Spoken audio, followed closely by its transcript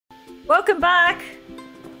Welcome back.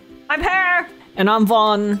 I'm Pear. And I'm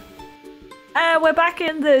Vaughn. And we're back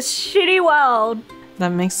in this shitty world. That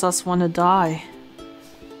makes us want to die.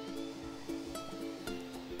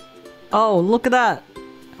 Oh, look at that.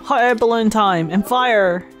 Hot air balloon time and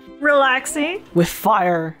fire. Relaxing. With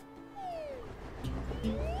fire.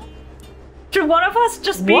 Should one of us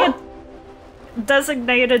just be a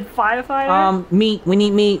designated firefighter? Meat. We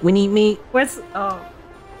need meat. We need meat. Where's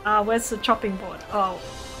the chopping board? Oh.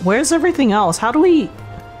 Where's everything else? How do we...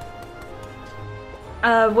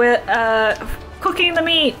 We're cooking the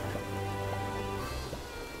meat.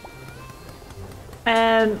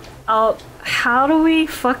 And how do we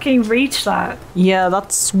fucking reach that? Yeah,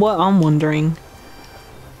 that's what I'm wondering.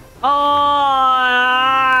 Oh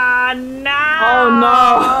no!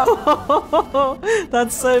 Oh no!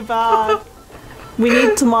 That's so bad. We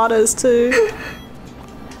need tomatoes too.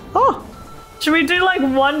 Oh! Should we do like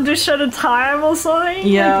one dish at a time or something?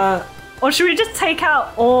 Yeah. Like, or should we just take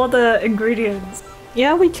out all the ingredients?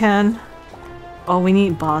 Yeah, we can. Oh, we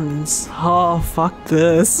need buns. Oh, fuck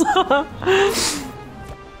this. Oh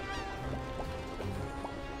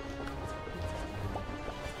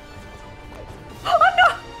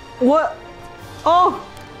no! What? Oh!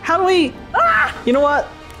 How do we... Ah! You know what?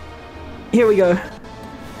 Here we go.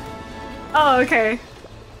 Oh, okay.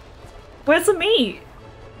 Where's the meat?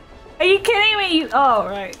 Are you kidding me? Oh,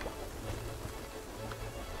 right.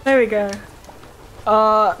 There we go.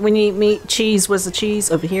 We need meat. Cheese. Where's the cheese?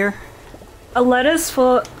 Over here. A lettuce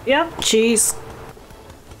for... Yep. Cheese.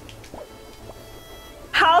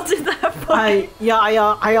 How did that fucking...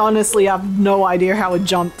 I honestly have no idea how it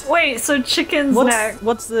jumped. Wait, so chicken's next.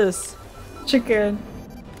 What's this? Chicken.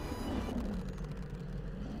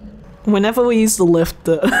 Whenever we use the lift,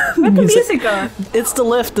 the Where'd the music go? It's the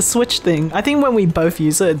lift, the switch thing. I think when we both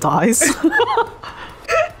use it, it dies.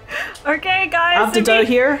 Okay, guys. I have the dough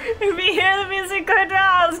here. If you hear the music go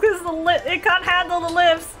down, it's because it can't handle the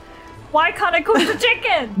lifts. Why can't I cook the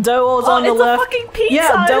chicken? Dough is on the left. It's a fucking pizza.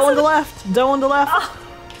 Yeah, dough on the left. Dough on the left.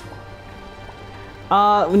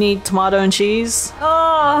 Oh. We need tomato and cheese.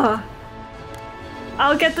 Oh.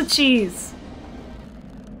 I'll get the cheese.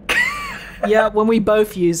 Yeah, when we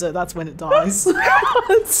both use it, that's when it dies.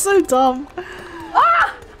 It's so dumb.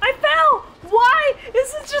 Ah! I fell! Why?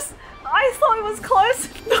 Is it just... I thought it was close.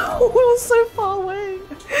 No, it was so far away.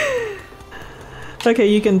 Okay,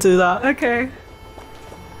 you can do that. Okay.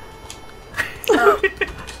 You know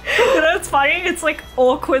what's funny? It's like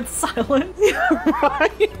awkward silence.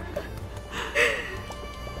 Right?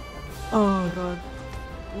 Oh god.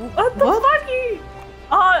 What the fuck?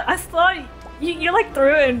 Oh, I thought you like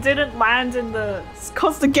threw it and didn't land in the... It's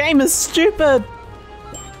cause the game is stupid.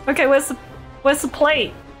 Okay, where's the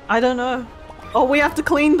plate? I don't know. Oh, we have to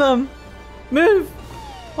clean them. Move.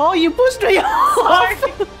 Oh, you pushed me off. Sorry.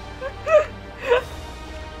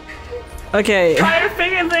 Okay. Trying to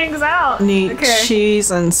figure things out. Need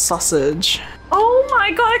cheese and sausage. Oh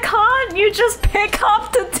my god, can't you just pick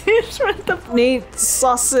up the dish with the... Need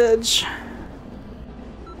sausage.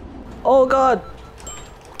 Oh god.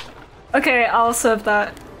 Okay, I'll serve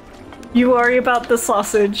that. You worry about the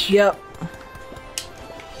sausage. Yep.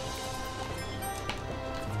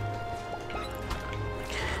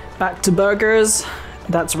 Back to burgers.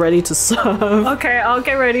 That's ready to serve. Okay, I'll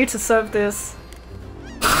get ready to serve this.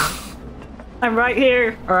 I'm right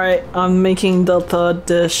here. Alright, I'm making the third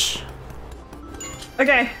dish.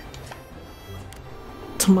 Okay.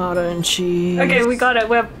 Tomato and cheese. Okay, we got it.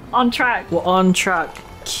 We're on track. We're on track.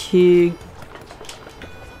 Wait,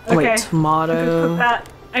 Okay. tomato. Cook that.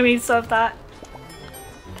 I mean, serve that.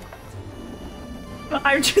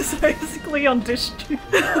 I'm just basically on dish 2.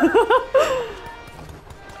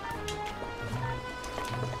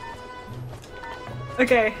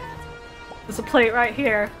 Okay. There's a plate right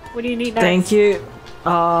here. What do you need next? Thank you.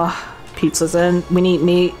 Pizza's in. We need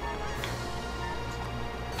meat.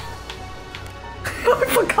 I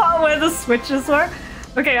forgot where the switches were.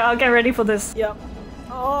 Okay, I'll get ready for this. Yep.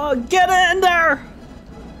 Oh, get it in there!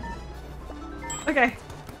 Okay.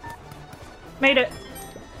 Made it.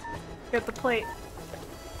 Get the plate.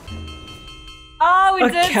 Oh, we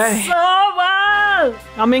did so well!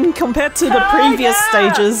 I mean, compared to the previous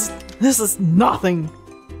stages, this is nothing.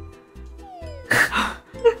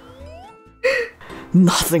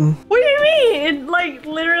 Nothing. What do you mean? It like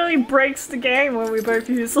literally breaks the game when we both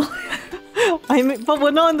use it. I mean, but we're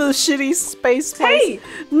not in the shitty space place. Hey!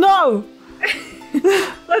 No!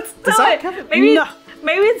 Let's do it! Maybe,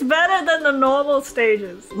 maybe it's better than the normal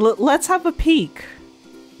stages. Let's have a peek.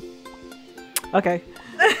 Okay.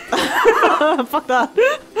 Fuck that.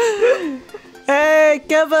 Hey,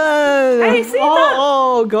 Kevin! Hey, see that?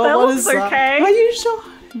 Oh god, That what looks is that? okay. Are you sure?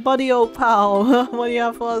 buddy old pal. What do you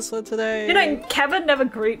have for us for today? You know, Kevin never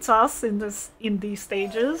greets us in these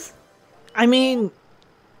stages. I mean,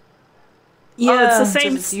 yeah, it's the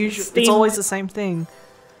same. It's always the same thing.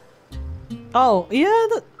 Oh yeah,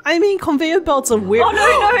 I mean, conveyor belts are weird. Oh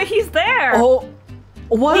no, he's there. Oh,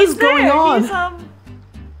 what is going on? He's,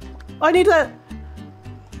 I need that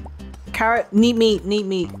carrot. Need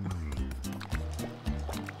meat.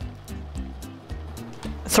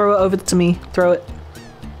 Throw it over to me. Throw it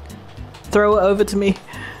over to me.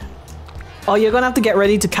 Oh, you're gonna have to get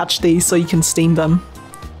ready to catch these so you can steam them.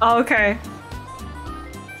 Oh, okay.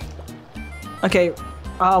 Okay,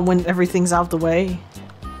 when everything's out of the way.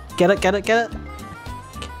 Get it.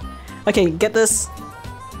 Okay, get this.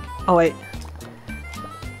 Oh, wait.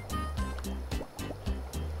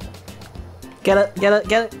 Get it.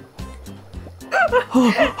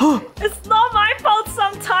 It's not my fault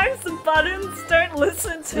sometimes the buttons don't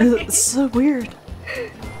listen to me. It's so weird.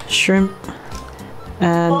 Shrimp.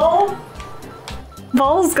 And...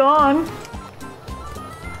 Ball's gone.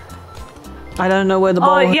 I don't know where the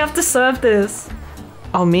ball... Oh, you have to serve this.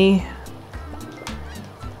 Oh, me?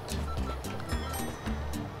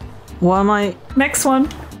 What am I... Next one.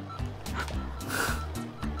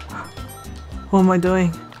 What am I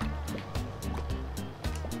doing?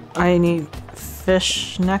 I need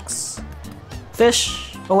fish next.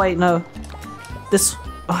 Fish! Oh wait, no. This...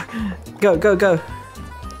 Oh, go.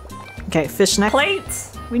 Okay, fish next.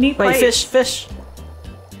 Plates! We need Wait, plates. fish!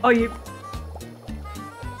 Oh, you...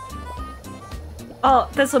 Oh,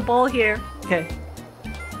 there's a ball here. Okay.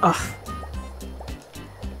 Ugh.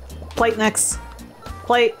 Plate next.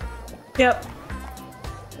 Plate. Yep.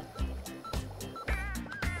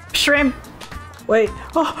 Shrimp. Wait.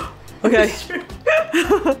 Oh, okay.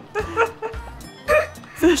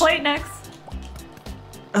 Fish. Plate next.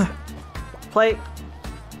 Plate.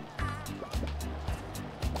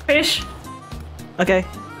 Fish. Okay.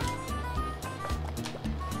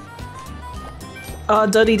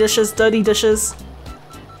 Dirty dishes.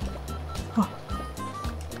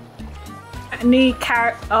 I need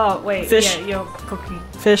carrot. Oh, wait. Fish. Yeah, you're cooking.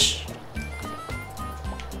 Fish.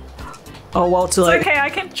 Oh, well, too late. It's okay, I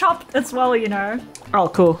can chop as well, you know. Oh,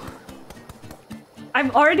 cool.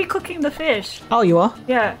 I'm already cooking the fish. Oh, you are?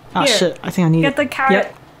 Yeah. Oh, Here. shit. I think I need Get it. the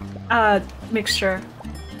carrot mixture.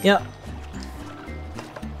 Yep.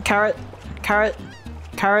 Carrot.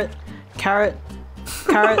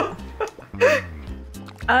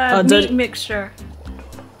 Meat mixture.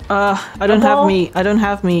 I don't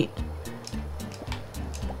have meat.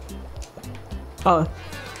 Oh.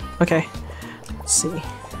 Okay. Let's see.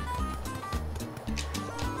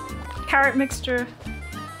 Carrot mixture.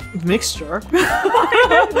 Mixture?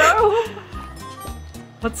 No.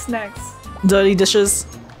 What's next? Dirty dishes.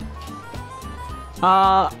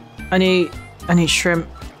 I need shrimp.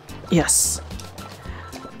 Yes.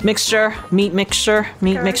 Mixture. Meat mixture.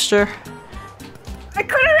 Mixture. I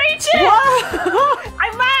couldn't reach it! What?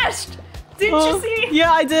 I mashed! Didn't you see?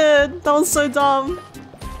 Yeah, I did. That was so dumb.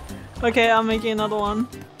 Okay, I'm making another one.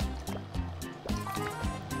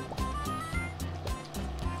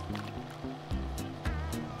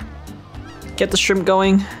 Get the shrimp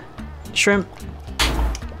going. Shrimp.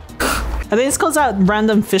 I think it's cause that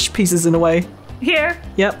random fish pieces in a way. Here.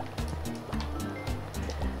 Yep.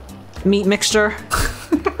 Meat mixture.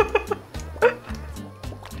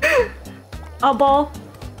 A ball.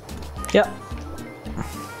 Yep.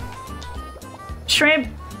 Shrimp.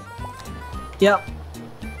 Yep.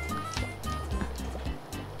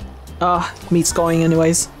 Meat's going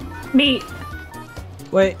anyways. Meat.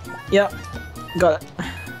 Wait. Yep. Got it.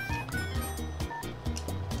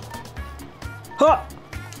 Huh!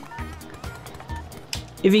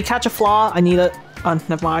 If you catch a flaw, I need it. Oh,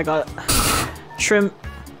 never mind, I got it. Shrimp.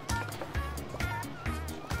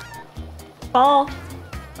 Ball.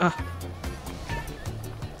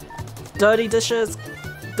 Dirty dishes.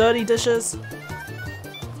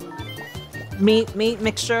 Meat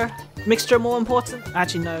mixture. Mixture more important?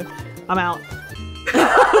 Actually, no. I'm out.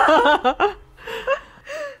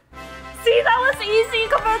 See, that was easy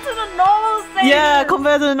compared to the normal stage. Yeah,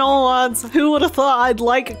 compared to the normal ones. Who would have thought I'd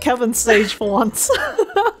like Kevin's stage for once?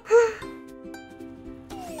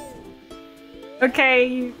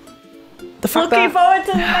 Okay. The fact Looking forward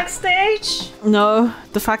to the next stage? No,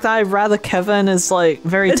 the fact that I'd rather Kevin is like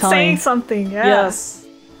very It's telling. saying something, yeah. Yes.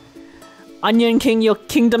 Onion King, your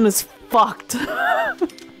kingdom is fucked.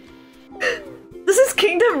 Does his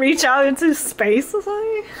kingdom reach out into space or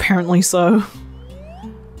something? Apparently so.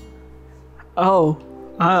 Oh.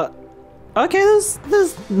 Okay,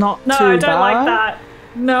 there's not No, too I don't bad. like that.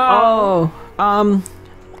 No. Oh.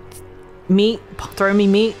 Meat. Throw me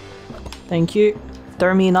meat. Thank you.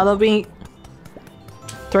 Throw me another meat.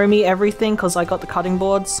 Throw me everything because I got the cutting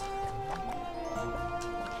boards.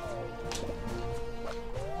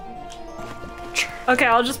 Okay,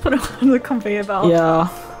 I'll just put it on the conveyor belt. Yeah.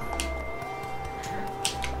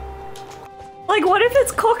 Like, what if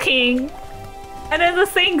it's cooking and then the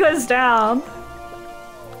thing goes down?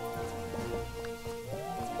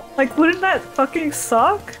 Like, wouldn't that fucking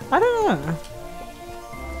suck? I don't know.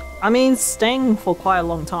 I mean, staying for quite a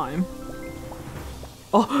long time.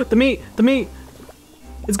 Oh, the meat! The meat!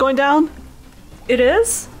 It's going down? It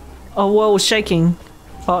is? Oh, whoa, it's shaking.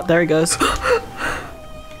 Oh, there it goes.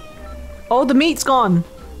 Oh, the meat's gone!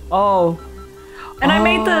 Oh. And I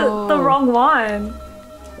made the wrong one.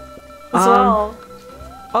 As well.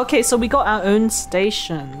 Okay, so we got our own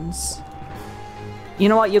stations. You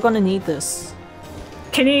know what? You're gonna need this.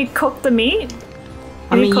 Can you cook the meat?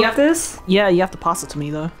 I mean, you cook this? Yeah, you have to pass it to me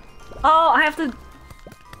though. Oh, I have to...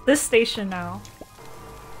 This station now.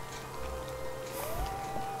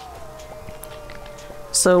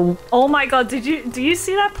 So... Oh my god, do you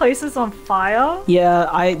see that place is on fire?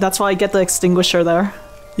 Yeah, that's why I get the extinguisher there.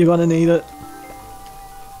 You're gonna need it.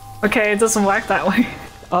 Okay, it doesn't work that way.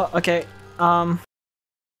 Oh, okay. I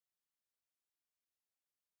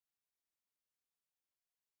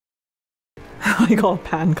got a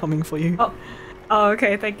pan coming for you. Oh,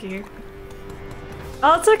 okay, thank you.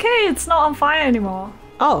 Oh, it's okay, it's not on fire anymore.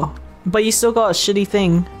 Oh, but you still got a shitty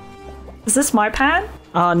thing. Is this my pan?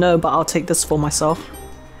 No, but I'll take this for myself.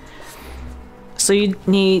 So you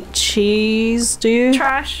need cheese, do you?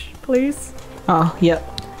 Trash, please. Oh, yep.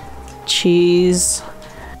 Cheese.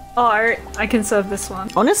 Oh, I can serve this one.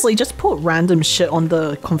 Honestly, just put random shit on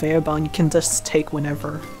the conveyor belt and you can just take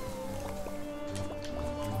whenever.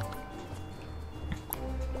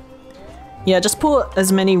 Yeah, just put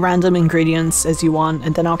as many random ingredients as you want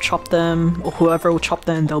and then I'll chop them, or whoever will chop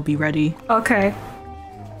them, they'll be ready. Okay.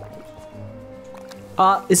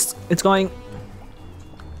 It's going...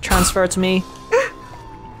 Transfer to me.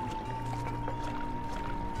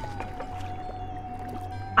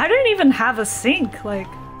 I don't even have a sink, like...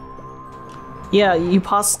 Yeah, you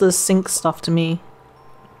pass the sink stuff to me.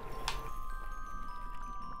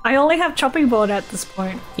 I only have chopping board at this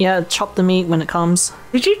point. Yeah, chop the meat when it comes.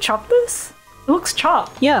 Did you chop this? It looks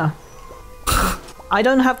chopped. Yeah. I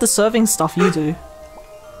don't have the serving stuff, you do.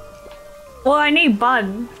 Well, I need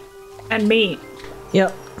bun and meat.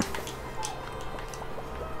 Yep.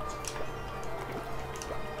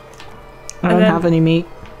 I don't have any meat.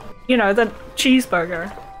 You know, the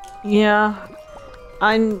cheeseburger. Yeah.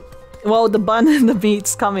 Well, the bun and the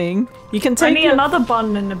meat's coming. You can take I need another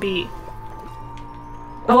bun and a meat.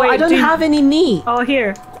 Oh, wait, I don't have any meat. Oh,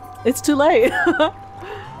 here. It's too late.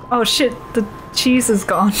 Oh shit, the cheese is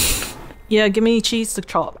gone. Yeah, give me cheese to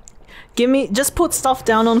chop. Just put stuff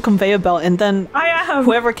down on conveyor belt and then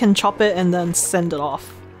whoever can chop it and then send it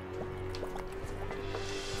off.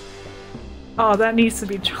 Oh, that needs to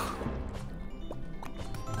be chopped.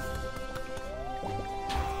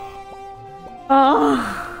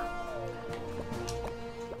 Oh.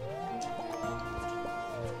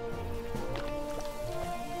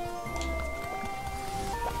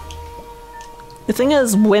 The thing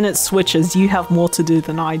is, when it switches, you have more to do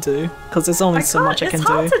than I do, because there's only so much I can do. It's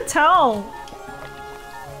hard to tell.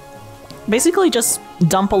 Basically, just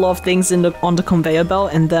dump a lot of things on the conveyor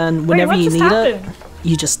belt, and then whenever you need it,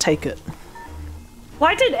 you just take it.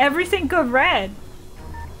 Why did everything go red?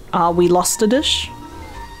 We lost a dish.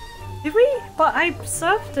 Did we? But I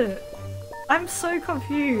served it. I'm so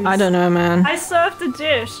confused. I don't know, man. I served the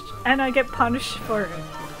dish, and I get punished for it.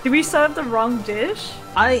 Did we serve the wrong dish?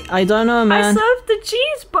 I don't know, man. I served the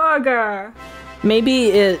cheeseburger! Maybe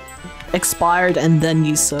it expired and then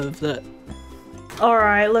you served it.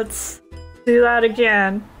 Alright, let's do that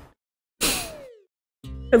again.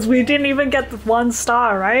 Because we didn't even get the 1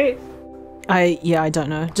 star, right? I don't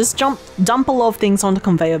know. Just dump a lot of things on the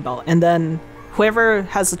conveyor belt and then whoever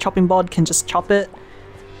has the chopping board can just chop it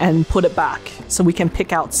and put it back so we can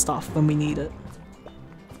pick out stuff when we need it.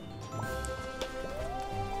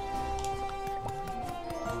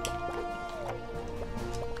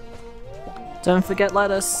 Don't forget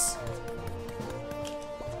lettuce.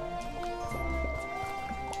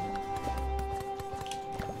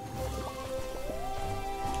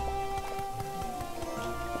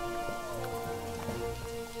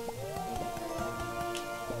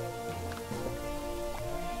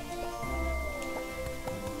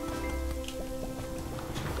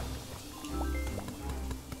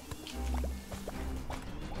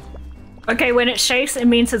 Okay, when it shakes, it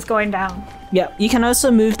means it's going down. Yeah, you can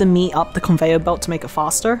also move the meat up the conveyor belt to make it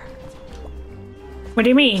faster. What do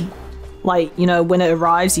you mean? Like, you know, when it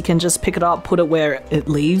arrives, you can just pick it up, put it where it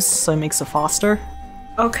leaves, so it makes it faster.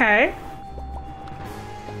 Okay.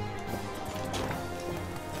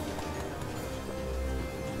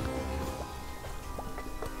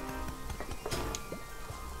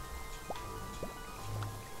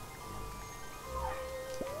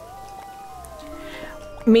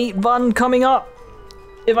 Meat bun coming up.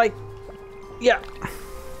 If I... Yeah.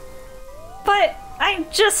 But I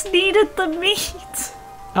just needed the meat.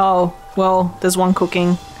 Oh, well, there's one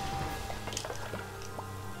cooking.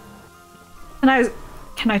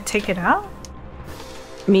 Can I take it out?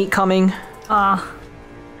 Meat coming.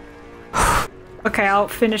 Okay, I'll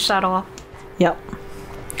finish that off. Yep.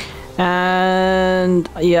 And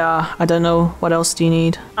yeah, I don't know. What else do you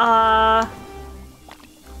need?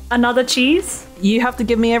 Another cheese? You have to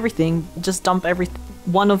give me everything. Just dump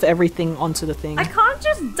one of everything onto the thing. I can't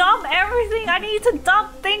just dump everything. I need to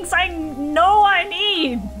dump things I know I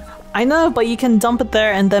need. I know, but you can dump it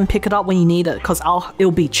there and then pick it up when you need it, because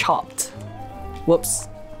it'll be chopped. Whoops.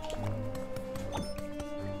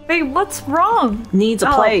 Wait, what's wrong? Needs a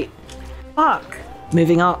plate. Fuck.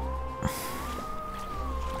 Moving up.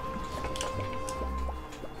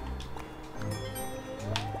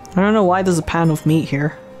 I don't know why there's a pan of meat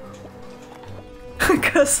here.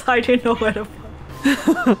 Because I didn't know where to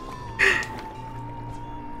put.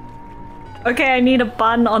 Okay, I need a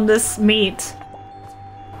bun on this meat.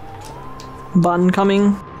 Bun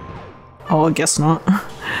coming? Oh, I guess not.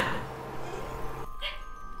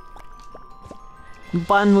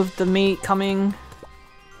 Bun with the meat coming.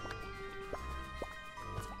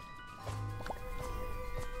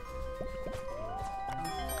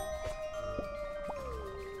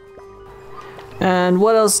 And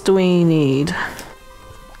what else do we need?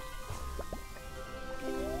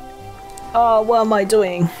 Oh, what am I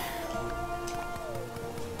doing?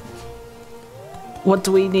 What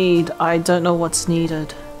do we need? I don't know what's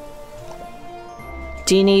needed.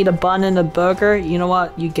 Do you need a bun and a burger? You know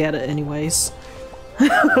what? You get it anyways.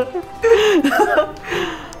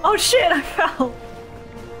 Oh shit, I fell.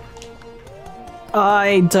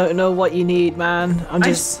 I don't know what you need, man.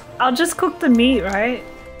 I'll just cook the meat, right?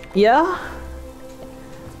 Yeah?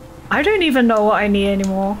 I don't even know what I need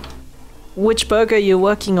anymore. Which burger are you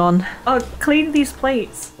working on? Oh, clean these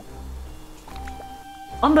plates.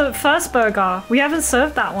 On the first burger. We haven't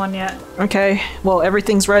served that one yet. Okay, well,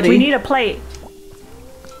 everything's ready. We need a plate.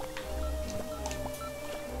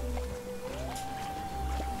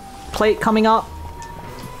 Plate coming up.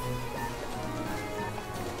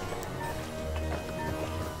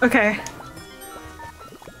 Okay.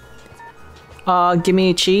 Give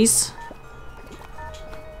me cheese.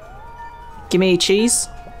 Give me cheese.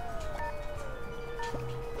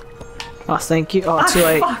 Oh, thank you. Oh, too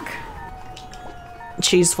late. Fuck.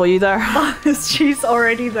 Cheese for you there. Oh, is cheese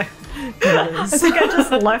already there? I think I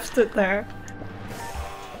just left it there.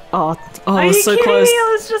 Oh, Are you so kidding close. me?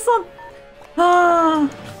 I was just on.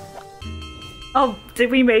 Oh, did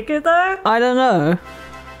we make it though? I don't know.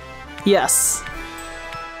 Yes.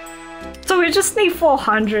 So we just need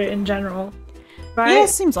 400 in general, right? Yeah,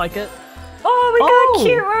 seems like it. Oh, we got a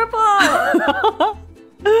cute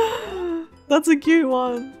robot! That's a cute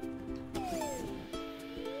one.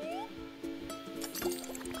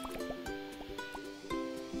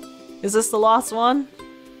 Is this the last one?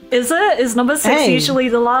 Is it? Is number 6 Hey. usually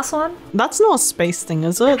the last one? That's not a space thing,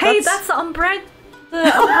 is it? Hey, that's the unbread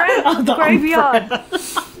The graveyard.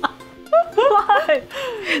 What?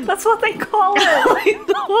 That's what they call it. I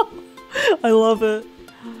know. I love it.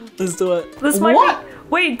 Let's do it. This might What? be.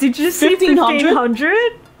 Wait, did you see 1500?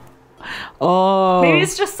 1500? Oh. Maybe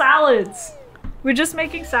it's just salads. We're just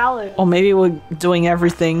making salad. Or maybe we're doing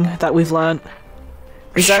everything that we've learned.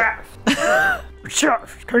 Is that... Chef!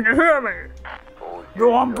 Chef, can you hear me? The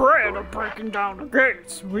unbread are breaking down the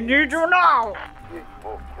gates. We need you now.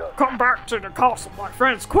 Come back to the castle, my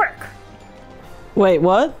friends, quick. Wait,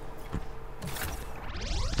 what?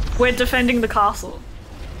 We're defending the castle.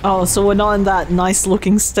 Oh, so we're not in that nice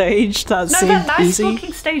looking stage that No, seemed that nice easy?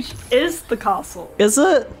 looking stage is the castle. Is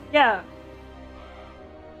it? Yeah.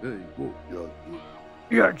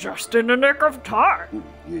 You're just in the nick of time.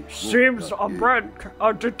 Seems the unbread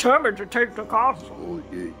are determined to take the castle.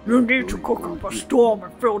 You need to cook up a storm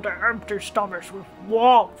and fill their empty stomachs with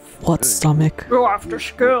warmth. What stomach? Go after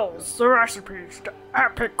skills, the recipes, the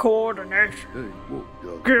epic coordination.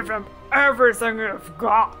 Give them everything you've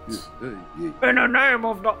got. In the name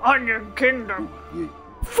of the Onion Kingdom.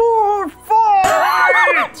 Food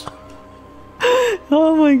fight!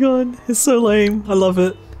 Oh my god, it's so lame. I love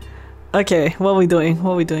it. Okay, what are we doing?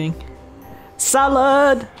 What are we doing?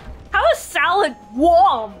 Salad! How is salad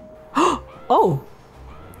warm? Oh!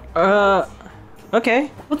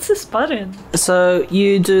 Okay. What's this button? So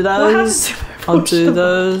you do those. I'll do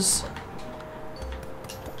those.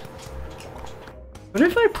 What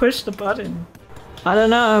if I push the button? I don't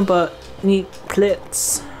know, but need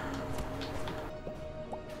clits.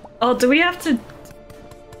 Oh, do we have to...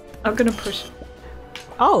 I'm gonna push it.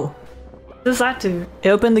 Oh, What does that do? it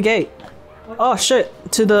opened the gate. Oh shit,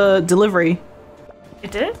 to the delivery.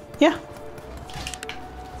 It did? Yeah.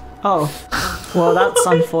 Oh, well that's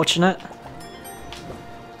unfortunate.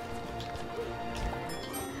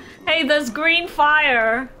 Hey, there's green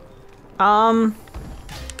fire! You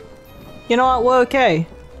know what, we're okay.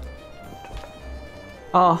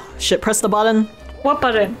 Oh shit, press the button What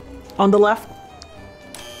button? on the left.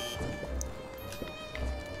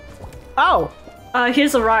 Oh!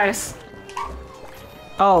 Here's the rice.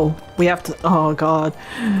 Oh, we have to- oh god.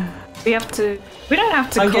 We have to... We don't have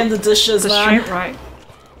to I'm getting the cook dishes, the man. shrimp right.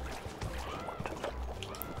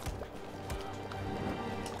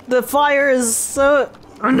 The fire is so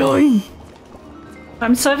annoying.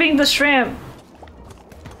 I'm serving the shrimp.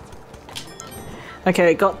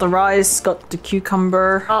 Okay, got the rice, got the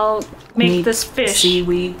cucumber. I'll make Need this fish.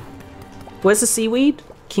 Seaweed. Where's the seaweed?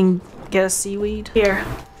 Can you get a seaweed? Here.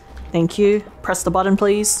 Thank you. Press the button,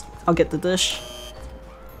 please. I'll get the dish.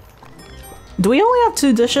 Do we only have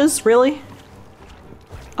 2 dishes, really?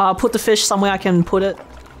 Put the fish somewhere I can put it.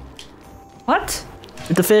 What?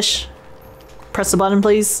 The fish. Press the button,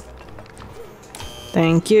 please.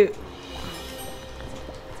 Thank you.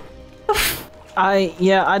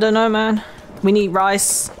 Yeah, I don't know, man. We need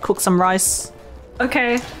rice. Cook some rice.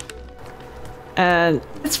 Okay. And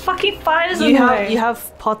It's fucking fires in you the have way. you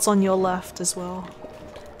have pots on your left as well.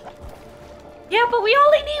 Yeah, but we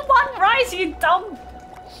only need 1 rice, you dumb...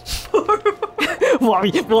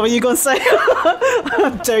 What were you gonna say?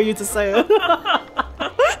 I dare you to say it.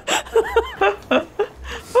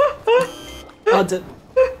 I did.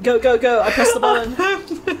 Go, go, go! I pressed the button.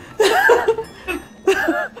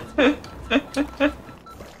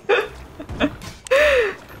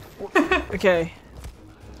 Okay.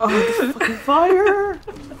 Oh, the fucking fire!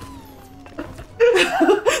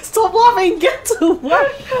 Stop laughing! Get to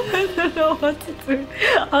work! I don't know what to do.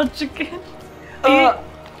 I'll chicken.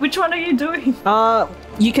 Which one are you doing?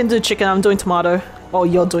 You can do chicken. I'm doing tomato. Oh,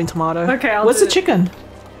 you're doing tomato. Okay, I'll Where's do the it. chicken?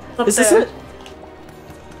 Up Is this there. it?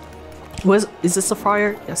 Is this the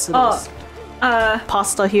fryer? Yes, it is.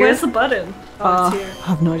 Pasta here. Where's the button? Oh, it's I here.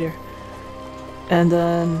 have no idea. And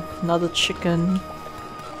then another chicken.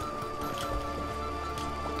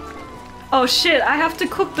 Oh shit, I have to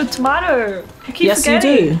cook the tomato. I keep Yes,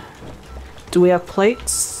 forgetting. you do. Do we have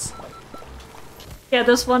plates? Yeah,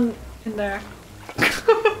 there's one in there.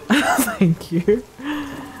 Thank you.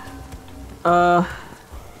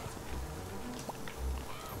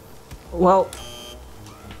 Well,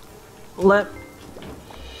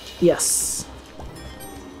 yes.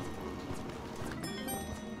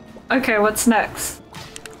 Okay, what's next?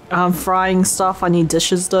 I'm frying stuff. I need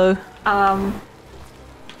dishes though.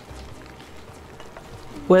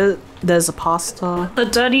 Where there's a pasta. The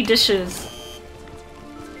dirty dishes.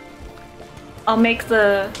 I'll make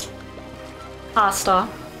the pasta.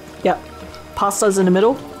 Yep. Pasta's in the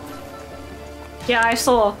middle. Yeah, I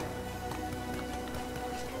saw.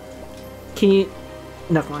 Can you?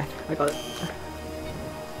 Never mind. I got it.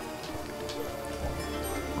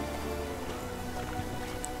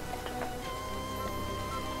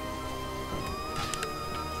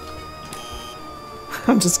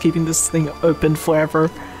 I'm just keeping this thing open forever.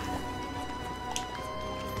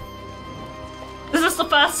 This is the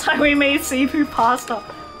first time we made seafood pasta.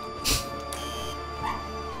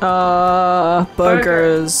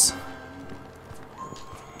 Burgers.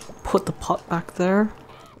 Put the pot back there.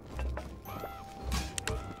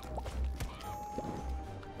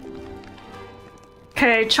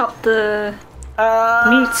 Okay, chop the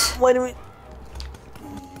meat. Wait a minute.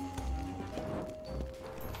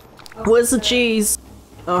 Where's the cheese?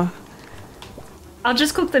 Oh, I'll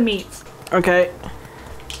just cook the meat. okay.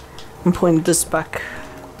 I'm putting this back.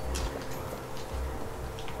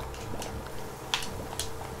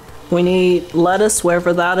 We need lettuce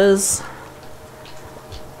wherever that is.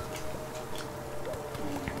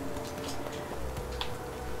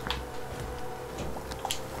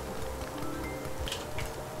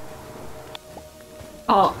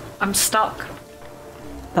 Oh, I'm stuck.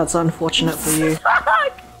 That's unfortunate for you.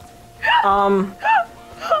 I'm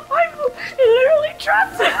literally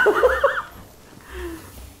trapped. Is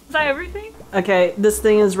that everything? Okay, this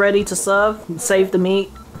thing is ready to serve. Save the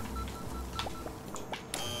meat.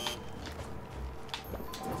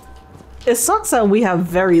 It sucks that we have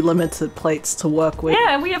very limited plates to work with.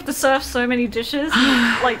 Yeah, we have to serve so many dishes.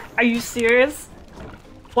 Like, are you serious?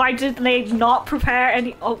 Why did they not prepare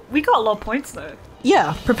any? Oh, we got a lot of points though.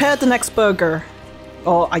 Yeah, prepare the next burger.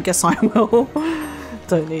 Oh, I guess I will.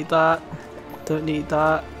 Don't need that. Don't need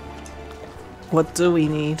that. What do we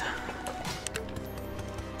need?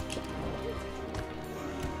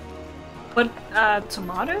 What,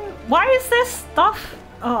 tomato? Why is this stuff?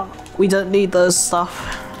 Oh. We don't need those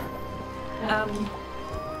stuff.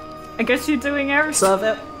 I guess you're doing everything. Serve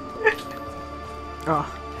it. Oh.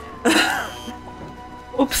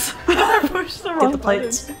 Oops. I pushed the wrong Get the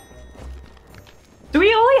plates. button. Do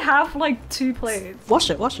we only have like 2 plates? Wash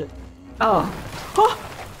it, wash it. Oh.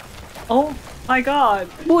 Oh my god.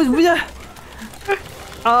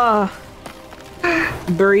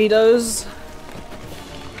 Burritos.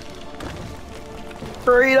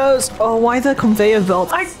 Burritos. Oh, why the conveyor belt?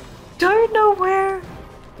 I don't know where.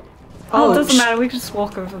 Oh, it doesn't matter. We can just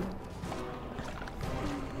walk over them.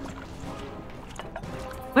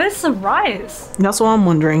 Where's the rice? That's what I'm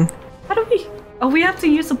wondering. How do we? Oh, we have to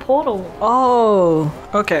use a portal. Oh,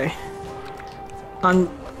 okay.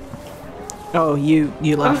 Oh, you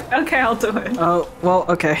left. Oh, okay, I'll do it. Oh, well,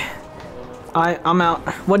 okay. I'm out.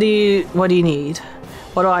 What do you need?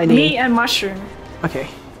 What do I need? Meat and mushroom. Okay.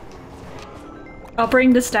 I'll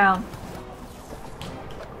bring this down.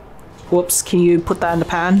 Whoops, can you put that in the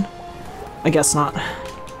pan? I guess not.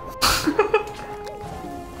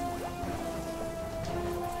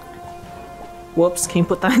 Whoops, can you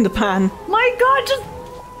put that in the pan? My god, just...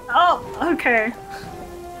 Oh, okay.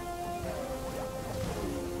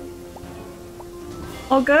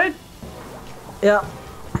 All good? Yeah.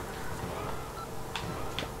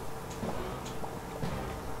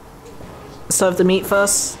 Serve the meat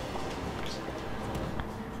first.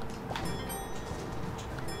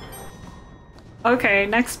 Okay,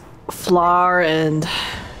 next Flour and...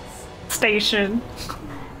 station.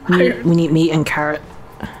 Meat, we need meat and carrot.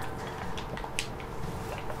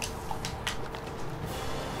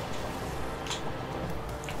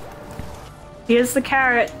 Here's the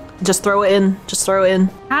carrot. Just throw it in. Just throw it in.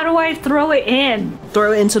 How do I throw it in?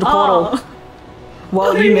 Throw it into the portal. Oh.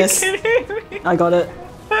 Well, Are you you missed. kidding me? I got it.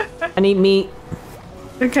 I need meat.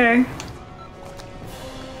 Okay.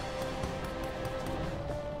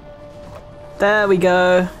 There we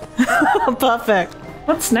go. Perfect.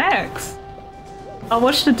 What's next? I'll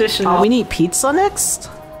wash the dishes. Oh, we need pizza next?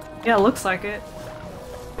 Yeah, looks like it.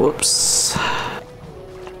 Whoops.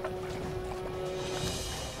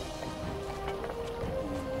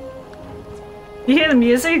 You hear the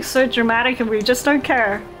music? So dramatic and we just don't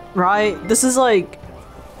care. Right? This is like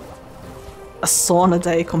a sauna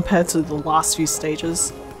day compared to the last few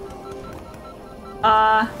stages.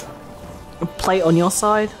 A plate on your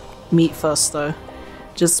side? Meat first though.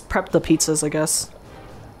 Just prep the pizzas, I guess.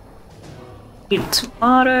 Eat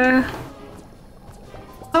tomato.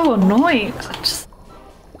 So annoying. I just...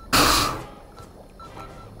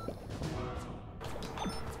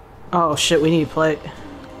 Oh shit, we need a plate.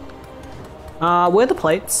 Where are the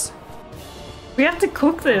plates? We have to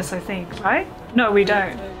cook this, I think, right? No, we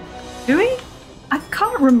don't. Do we? I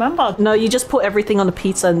can't remember. No, you just put everything on the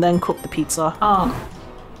pizza and then cook the pizza. Oh.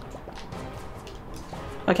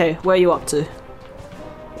 Okay, where are you up to?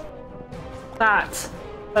 That's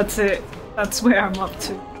it. That's where I'm up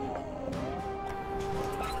to.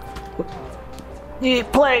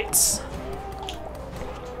 Need plates!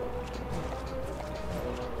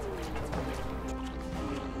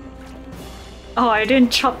 Oh, I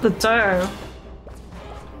didn't chop the dough.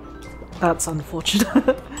 That's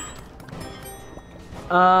unfortunate.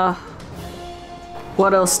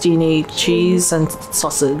 What else do you need? Cheese and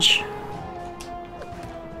sausage.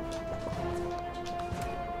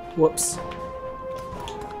 Whoops.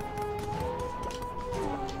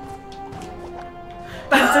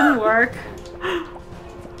 That didn't work.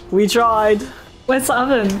 We tried. Where's the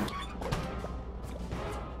oven?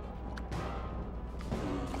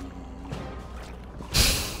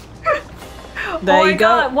 There you go.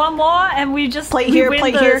 God, one more and we just Plate we here, win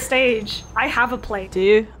plate the here. stage. I have a plate. Do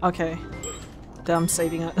you? Okay. Then I'm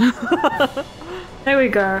saving it. There we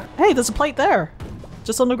go. Hey, there's a plate there.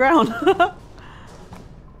 Just on the ground.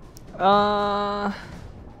 Oh,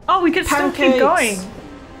 we can still keep Pancakes. going.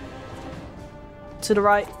 To the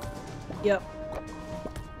right. Yep.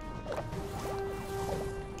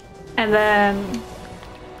 And then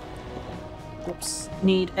Whoops.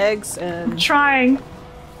 Need eggs and... trying.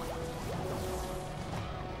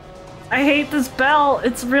 I hate this bell.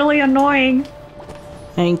 It's really annoying.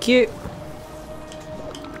 Thank you.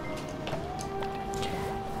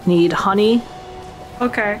 Need honey.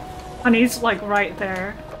 Okay. Honey's like right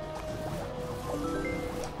there.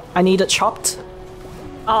 I need it chopped.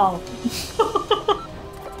 Oh.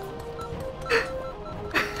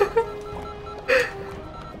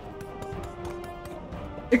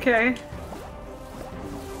 Okay.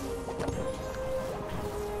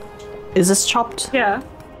 Is this chopped? Yeah,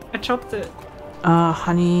 I chopped it.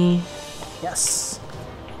 Honey. Yes.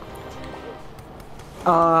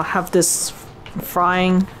 Have this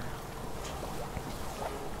frying.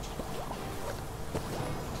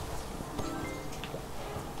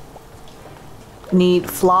 Need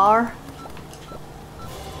flour.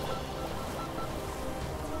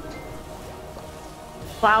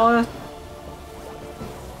 Flour.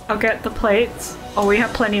 I'll get the plates. Oh, we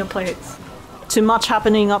have plenty of plates. Too much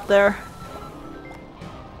happening up there.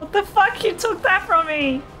 What the fuck? You took that from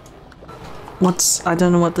me! I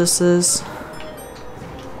don't know what this is.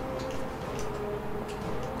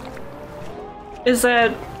 Is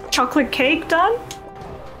a chocolate cake done?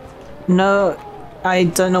 No, I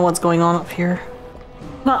don't know what's going on up here.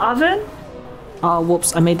 The oven? Oh,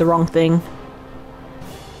 whoops, I made the wrong thing.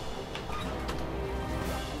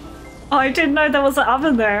 Oh, I didn't know there was an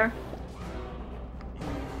oven there.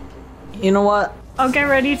 You know what? I'll get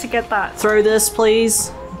ready to get that. Throw this,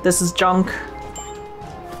 please. This is junk.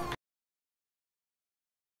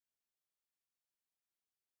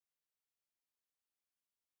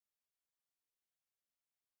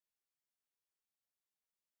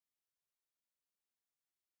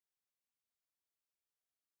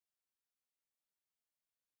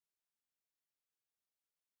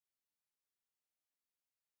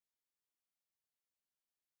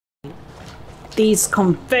 These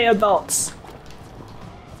conveyor belts.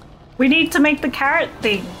 We need to make the carrot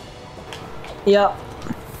thing. Yep.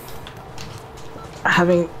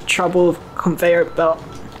 Having trouble with conveyor belt.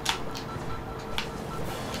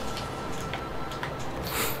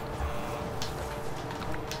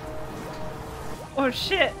 Oh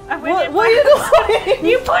shit! What are you doing?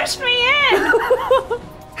 You pushed me in!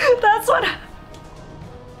 That's what.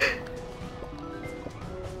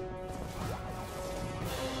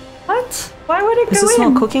 What? Why would it go in? Is this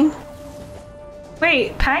not cooking?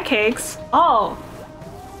 Wait, pancakes? Oh.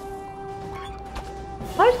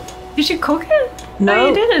 What? Did you cook it? No,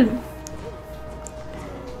 you didn't.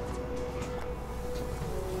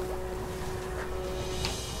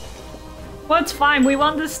 Well, it's fine. We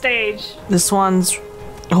won the stage. This one's...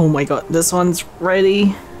 Oh my god, this one's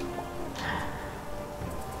ready.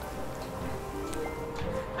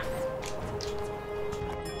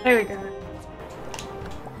 There we go.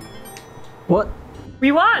 What?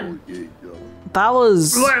 We won! That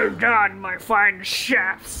was... Well done, my fine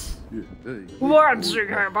chefs. Once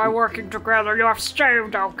again, by working together, you have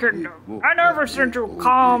saved our kingdom. And ever since you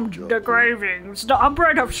calmed the cravings, the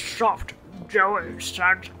bread have soft, doughy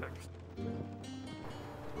sentiments.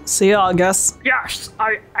 See ya, I guess. Yes,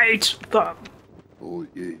 I ate them.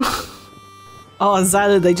 Oh, is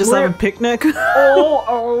that it? They just have a picnic?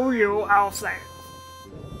 Oh, you Elsie.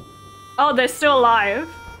 Oh, they're still alive.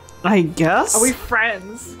 I guess? Are we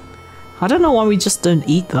friends? I don't know why we just don't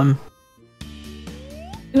eat them.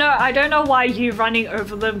 No, I don't know why you running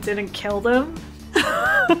over them didn't kill them.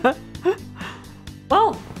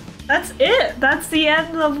 Well, that's it. That's the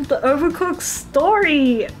end of the Overcooked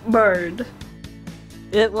story mode.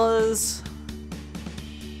 It was...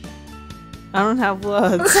 I don't have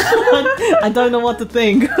words. I don't know what to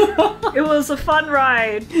think. It was a fun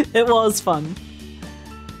ride. It was fun.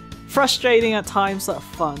 Frustrating at times, but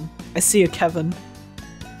fun. I see a Kevin.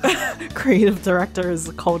 Creative director is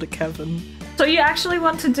called a Kevin. So you actually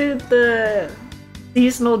want to do the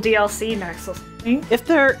seasonal DLC next or something? If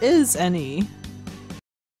there is any.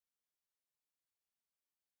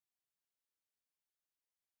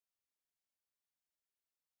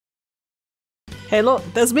 Hey look,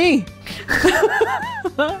 there's me!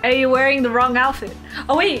 Are you wearing the wrong outfit?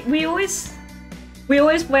 Oh wait, we always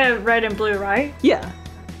wear red and blue, right? Yeah.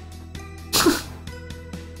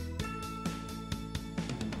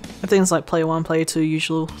 I think it's like player 1, player 2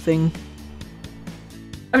 usual thing.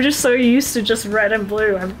 I'm just so used to just red and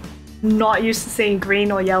blue. I'm not used to seeing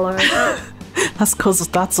green or yellow. That's because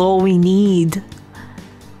that's all we need.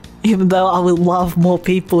 Even though I would love more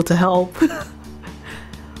people to help.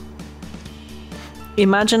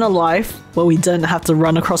 Imagine a life where we don't have to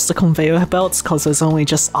run across the conveyor belts because there's only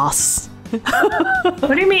just us. What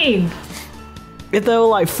do you mean? If there were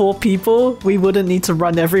like 4 people, we wouldn't need to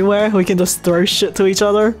run everywhere. We can just throw shit to each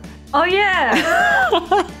other. Oh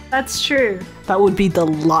yeah! That's true. That would be the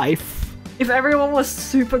life. If everyone was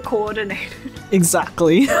super coordinated.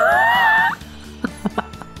 Exactly.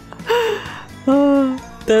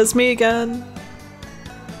 There's me again.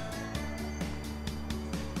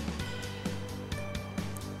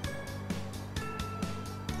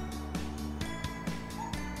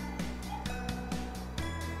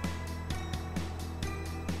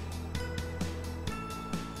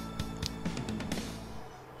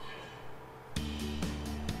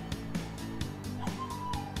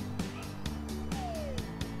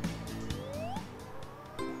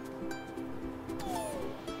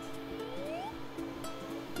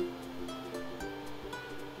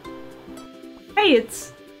 Hey,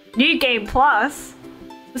 it's New Game Plus.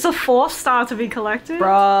 There's a 4th star to be collected.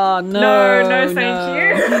 Bruh, no. No, thank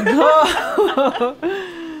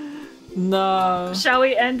you. No. Shall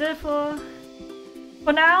we end it for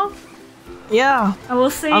now? Yeah. And we'll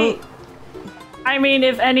see. I mean,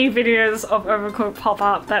 if any videos of Overcooked pop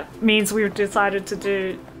up, that means we've decided to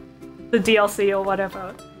do the DLC or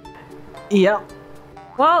whatever. Yep.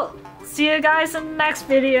 Well, see you guys in the next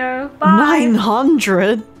video. Bye!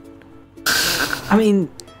 900? I mean,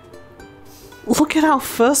 look at our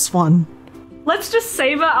first one. Let's just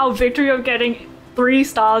savor our victory of getting 3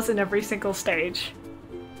 stars in every single stage.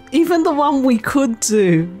 Even the one we could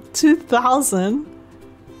do, 2000.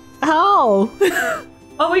 How?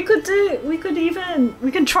 Oh, we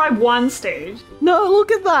can try 1 stage. No,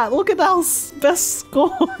 look at that. Look at our best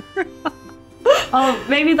score. Oh,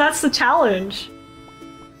 maybe that's the challenge.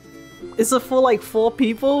 Is it for like 4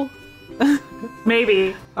 people?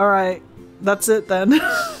 Maybe. Alright, that's it then.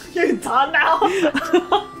 You're done now?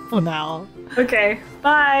 For now. Okay,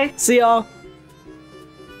 bye. See ya.